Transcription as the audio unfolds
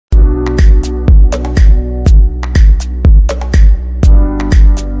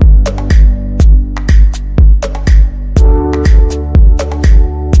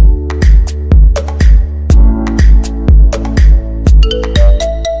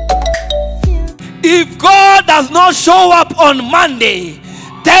If God does not show up on Monday,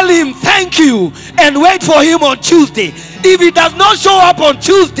 tell him thank you and wait for him on Tuesday. If he does not show up on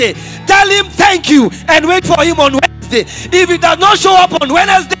Tuesday, tell him thank you and wait for him on Wednesday. If he does not show up on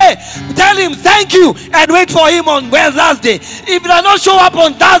Wednesday, tell him thank you and wait for him on Thursday. If he does not show up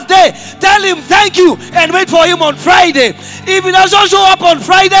on Thursday, tell him thank you and wait for him on Friday. If he does not show up on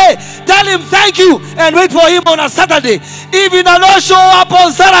Friday, tell him thank you and wait for him on a Saturday. If he does not show up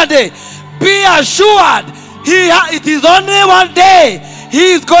on Saturday, be assured it is only one day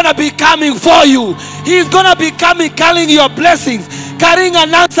he is going to be coming for you. He is going to be coming, carrying your blessings, carrying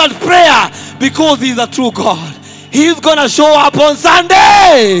an answered prayer, because he is a true God. He is going to show up on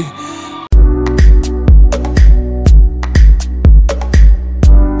Sunday.